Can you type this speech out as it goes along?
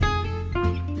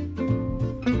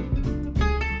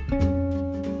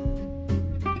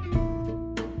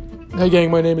Hey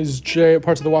gang, my name is Jay.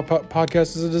 Parts of the WAP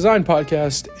podcast is a design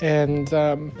podcast, and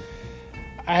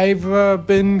I've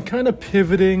been kind of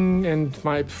pivoting, and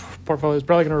my portfolio is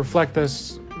probably going to reflect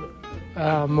this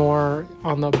more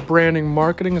on the branding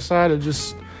marketing side. I've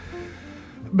just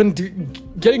been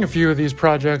getting a few of these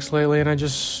projects lately, and I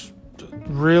just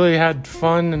really had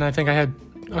fun, and I think I had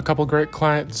a couple great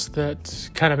clients that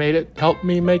kind of helped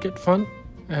me make it fun.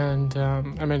 And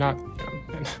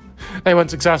they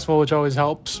weren't successful, which always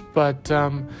helps. But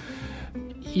I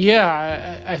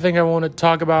think I want to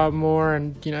talk about more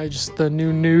and, just the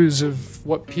new news of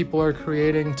what people are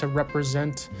creating to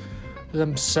represent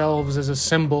themselves as a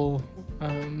symbol,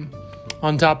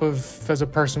 on top of as a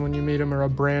person when you meet them, or a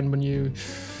brand when you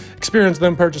experience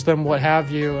them, purchase them, what have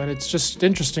you. And it's just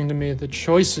interesting to me, the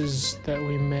choices that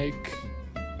we make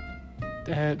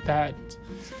that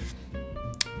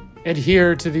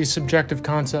adhere to these subjective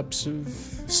concepts of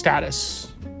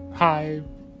status, high,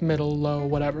 middle, low,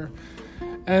 whatever.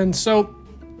 And so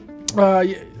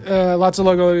lots of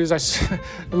logos.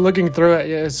 Looking through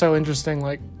it, it's so interesting.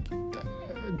 Like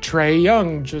Trae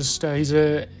Young, he's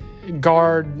a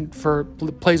guard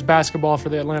plays basketball for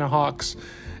the Atlanta Hawks,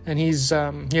 and he has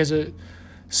a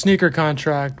sneaker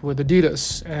contract with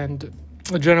Adidas. And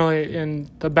generally in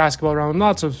the basketball realm,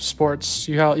 lots of sports,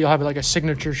 you'll have like a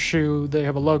signature shoe. They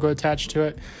have a logo attached to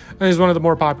it. And he's one of the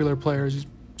more popular players. He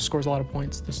scores a lot of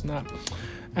points, this and that.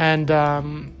 And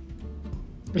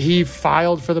he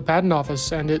filed for the patent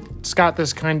office, and it's got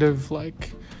this kind of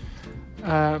like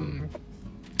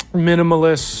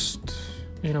minimalist,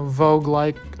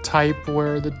 Vogue-like type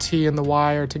where the T and the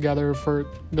Y are together for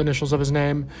the initials of his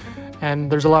name.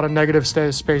 And there's a lot of negative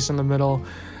space in the middle.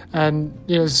 And,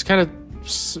 it's kind of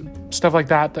stuff like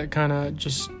that kind of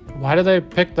just, why do they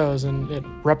pick those? And it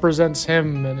represents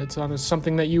him, and it's on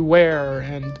something that you wear,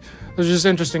 and there's just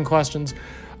interesting questions.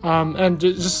 And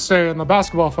just to stay on the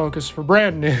basketball focus for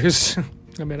brand news, I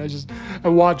don't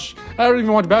even watch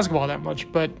basketball that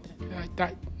much, but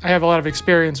I have a lot of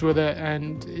experience with it,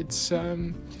 and it's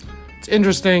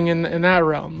interesting in that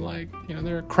realm. Like,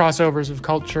 there are crossovers of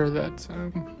culture that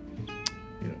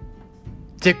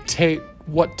dictate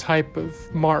what type of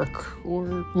mark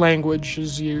or language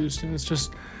is used, and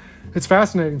it's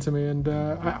fascinating to me. And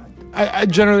I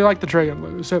generally like the Trae Young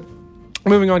logo. So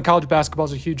moving on, college basketball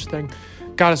is a huge thing.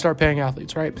 Got to start paying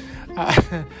athletes, right?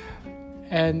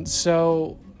 And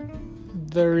so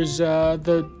there's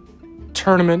the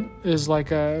tournament is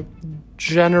like a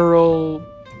general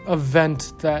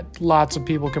event that lots of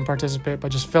people can participate by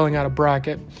just filling out a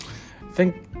bracket. I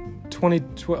think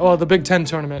the Big Ten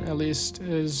tournament at least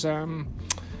is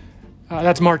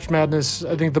that's March Madness.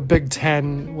 I think the Big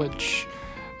Ten, which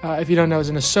if you don't know, is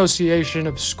an association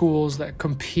of schools that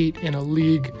compete in a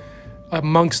league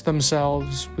amongst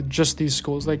themselves with just these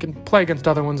schools. They can play against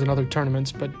other ones in other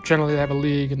tournaments, but generally they have a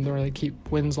league and they keep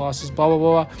wins, losses, blah, blah,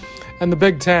 blah. And the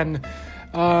Big Ten,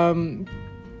 the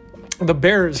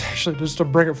Bears, actually, just to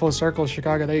bring it full circle,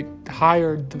 Chicago, they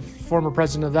hired the former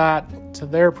president of that to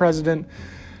their president.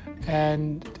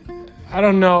 And I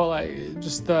don't know, I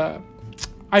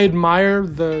admire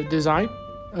the design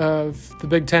of the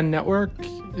Big Ten network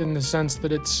in the sense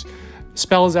that it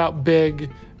spells out big,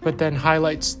 but then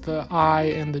highlights the I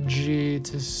and the G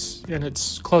and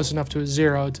it's close enough to a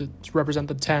 0 to represent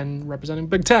the 10, representing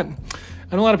Big Ten.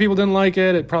 And a lot of people didn't like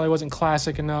it. It probably wasn't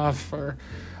classic enough. Or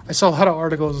I saw a lot of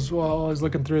articles while I was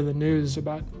looking through the news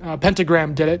about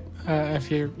Pentagram did it.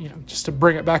 If you just to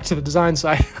bring it back to the design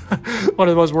side, one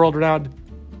of the most world-renowned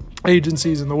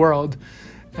agencies in the world,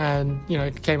 and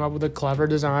it came up with a clever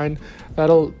design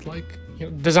that'll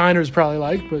designers probably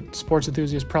liked, but sports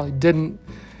enthusiasts probably didn't.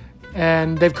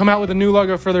 And they've come out with a new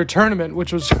logo for their tournament,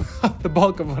 which was the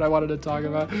bulk of what I wanted to talk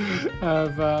about.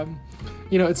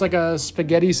 It's like a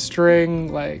spaghetti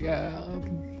string, like a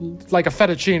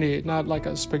fettuccine, not like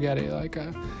a spaghetti, like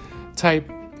a type,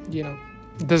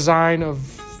 design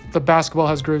of the basketball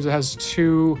has grooves. It has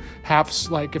two halves,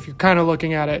 like if you're kind of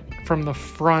looking at it from the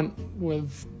front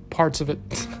with parts of it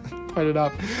pointed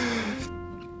up.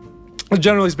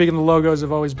 Generally speaking, the logos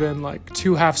have always been like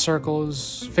two half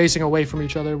circles facing away from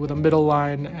each other with a middle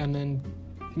line, and then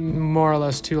more or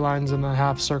less two lines in the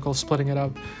half circle splitting it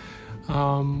up,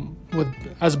 with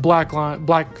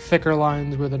black thicker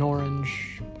lines with an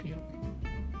orange,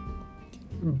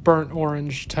 burnt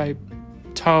orange type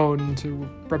tone to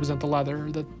represent the leather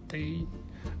the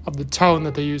tone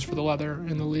that they use for the leather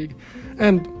in the league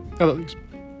and other leagues.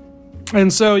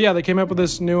 And so, they came up with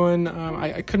this new one.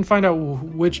 I couldn't find out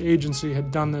which agency had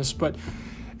done this, but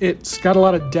it's got a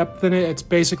lot of depth in it. It's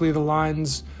basically the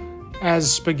lines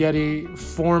as spaghetti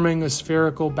forming a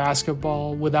spherical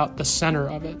basketball without the center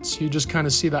of it. So you just kind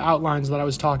of see the outlines that I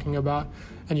was talking about,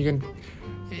 and you can,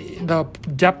 the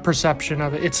depth perception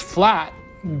of it, it's flat,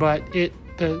 but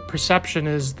the perception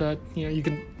is that, you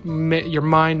can, your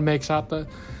mind makes out the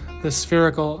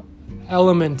spherical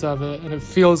element of it, and it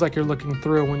feels like you're looking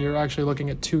through when you're actually looking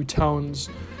at two tones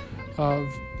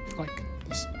of like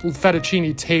this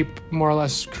fettuccine tape, more or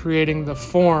less creating the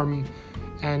form.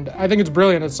 And I think it's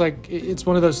brilliant. It's like, it's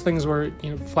one of those things where,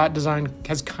 flat design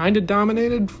has kind of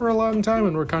dominated for a long time,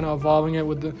 and we're kind of evolving it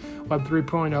with the Web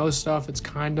 3.0 stuff. It's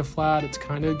kind of flat. It's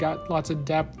kind of got lots of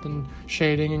depth and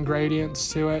shading and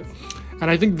gradients to it.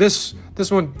 And I think this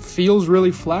one feels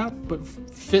really flat, but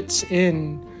fits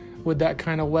in with that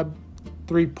kind of Web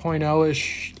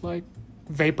 3.0-ish, like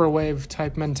vaporwave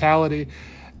type mentality,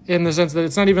 in the sense that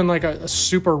it's not even like a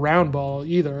super round ball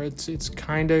either. It's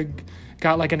kind of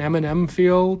got like an M&M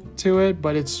feel to it,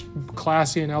 but it's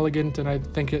classy and elegant, and I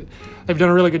think they've done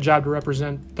a really good job to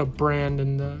represent the brand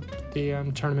and the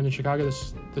tournament in Chicago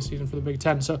this season for the Big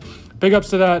Ten. So big ups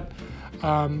to that.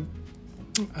 I'm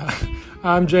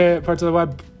Jay at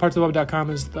partsoftheweb.com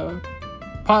is the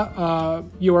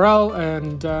URL,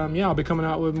 and I'll be coming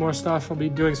out with more stuff. I'll be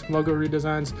doing some logo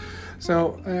redesigns.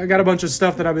 So I got a bunch of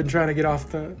stuff that I've been trying to get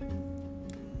off the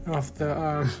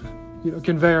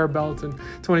conveyor belt, and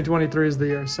 2023 is the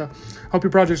year. So hope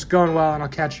your project's going well, and I'll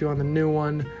catch you on the new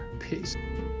one. Peace.